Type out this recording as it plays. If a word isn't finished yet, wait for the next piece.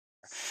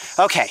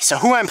Okay, so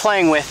who I'm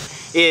playing with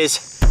is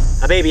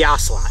a baby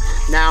ocelot.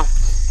 Now,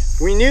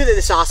 we knew that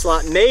this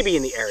ocelot may be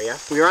in the area.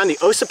 We are on the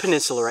Ocelot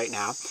Peninsula right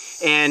now,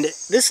 and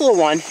this little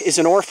one is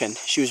an orphan.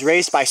 She was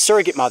raised by a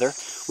surrogate mother,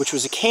 which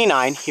was a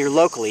canine here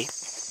locally,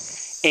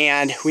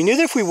 and we knew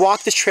that if we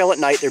walked this trail at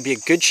night, there'd be a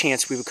good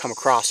chance we would come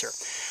across her.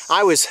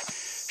 I was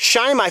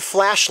shining my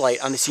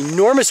flashlight on this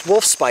enormous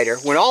wolf spider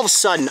when all of a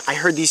sudden I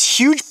heard these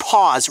huge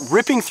paws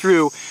ripping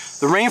through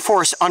the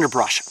rainforest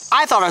underbrush.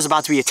 I thought I was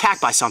about to be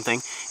attacked by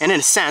something, and in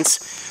a sense,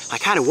 I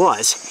kind of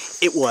was.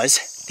 It was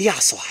the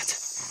ocelot.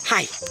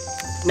 Hi.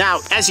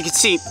 Now, as you can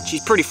see,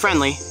 she's pretty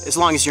friendly, as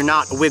long as you're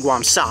not a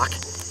wigwam sock.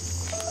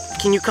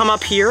 Can you come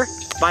up here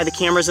by the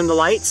cameras and the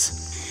lights?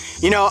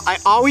 You know, I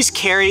always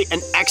carry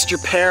an extra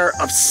pair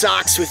of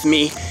socks with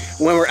me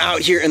when we're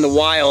out here in the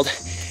wild,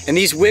 and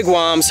these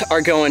wigwams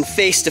are going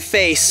face to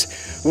face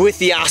with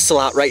the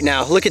ocelot right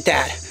now. Look at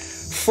that.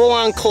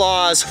 Full-on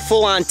claws,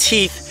 full-on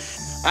teeth.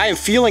 I am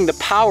feeling the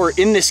power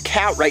in this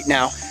cat right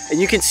now,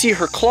 and you can see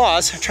her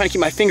claws. I'm trying to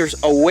keep my fingers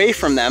away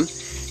from them.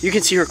 You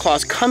can see her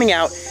claws coming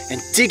out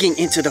and digging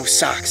into those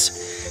socks.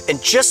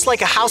 And just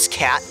like a house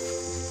cat,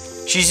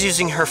 she's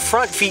using her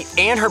front feet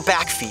and her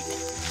back feet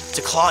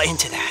to claw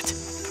into that.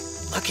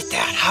 Look at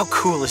that, how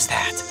cool is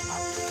that?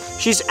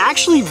 She's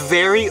actually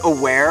very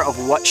aware of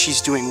what she's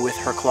doing with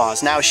her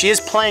claws. Now, she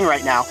is playing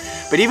right now,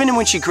 but even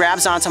when she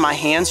grabs onto my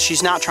hands,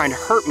 she's not trying to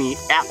hurt me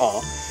at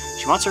all.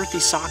 She wants to hurt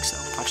these socks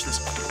though. Watch this.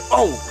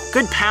 Oh,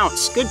 good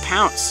pounce, good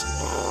pounce.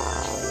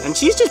 And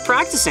she's just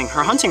practicing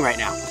her hunting right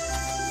now.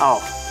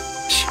 Oh,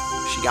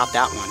 she got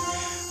that one.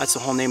 That's the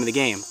whole name of the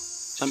game.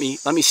 Let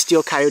me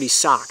steal Coyote's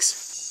socks.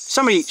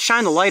 Somebody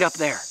shine the light up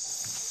there.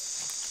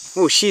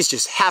 Oh, she's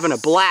just having a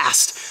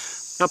blast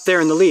up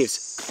there in the leaves.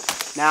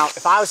 Now,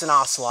 if I was an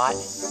ocelot,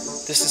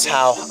 this is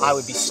how I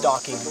would be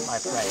stalking my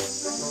prey.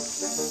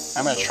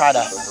 I'm gonna try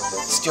to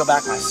steal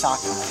back my sock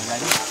from her.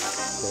 Ready?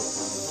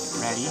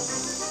 Ready?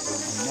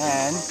 And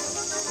then,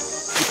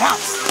 you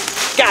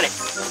pounce. Got it.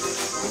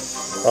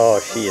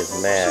 Oh, she is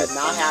mad. She's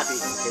not happy.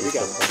 Here we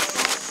go.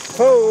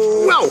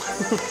 Oh! Whoa!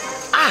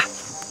 Ah!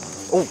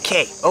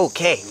 Okay,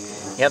 okay.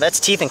 Yeah, that's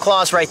teeth and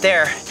claws right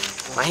there.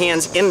 My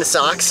hand's in the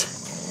socks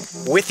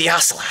with the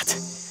ocelot.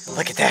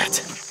 Look at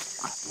that.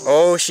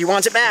 Oh, she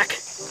wants it back.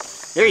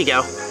 There you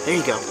go. There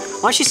you go.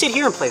 Why don't you sit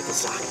here and play with the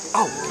sock?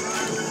 Oh,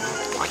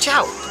 watch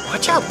out.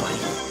 Watch out, buddy.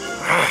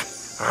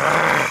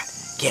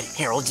 Get it.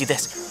 Here, we'll do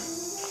this.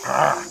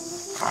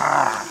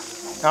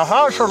 Now,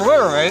 how it's a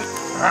litter, mate?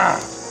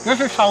 This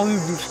is how we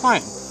be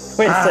playing.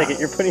 Wait a second,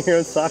 you're putting your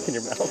own sock in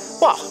your mouth.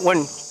 Well,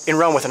 when in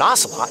run with an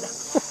ocelot.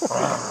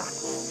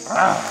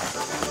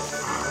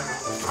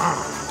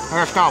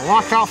 I just gotta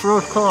watch out for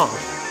those claws.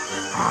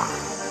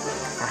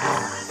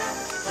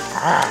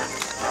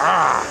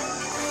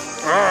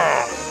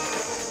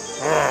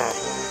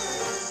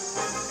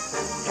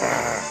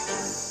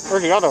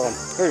 Where's the other one?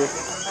 Here it is.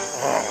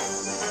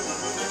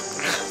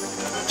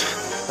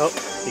 Oh,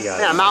 you got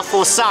it. Yeah, a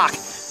mouthful of sock.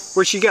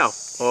 Where'd she go?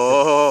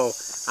 Oh,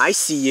 I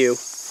see you.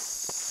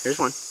 Here's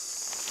one.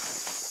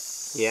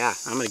 Yeah,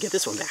 I'm gonna get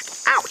this one back.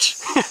 Ouch!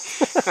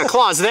 Got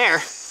claws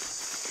there.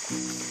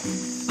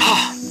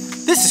 Oh,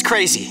 this is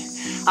crazy.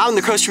 Out in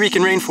the Costa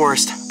Rican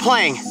rainforest,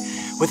 playing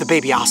with a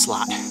baby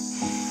ocelot.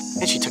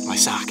 And she took my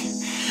sock.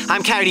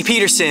 I'm Coyote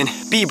Peterson.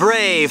 Be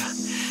brave.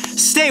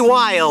 Stay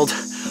wild.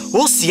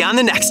 We'll see you on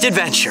the next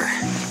adventure.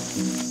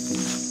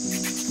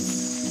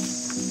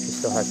 You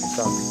still have your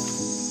sock.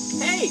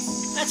 Hey,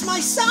 that's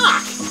my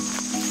sock.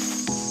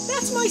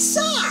 That's my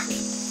sock,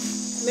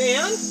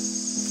 man.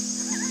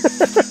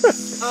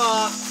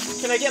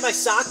 Can I get my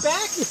sock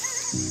back?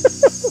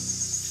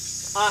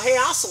 Hey,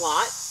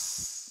 Ocelot.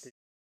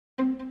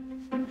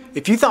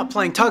 If you thought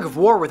playing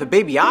tug-of-war with a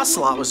baby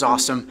ocelot was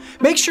awesome,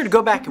 make sure to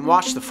go back and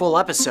watch the full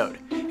episode.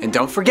 And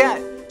don't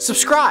forget,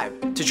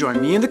 subscribe to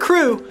join me and the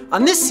crew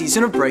on this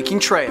season of Breaking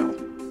Trail.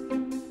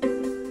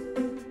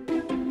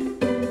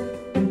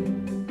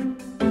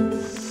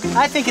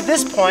 I think at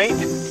this point,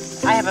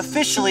 I have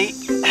officially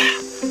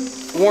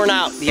worn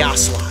out the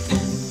ocelot.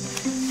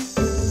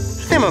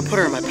 I think I'm gonna put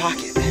her in my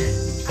pocket.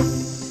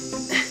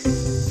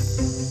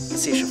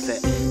 Let's see if she'll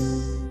fit.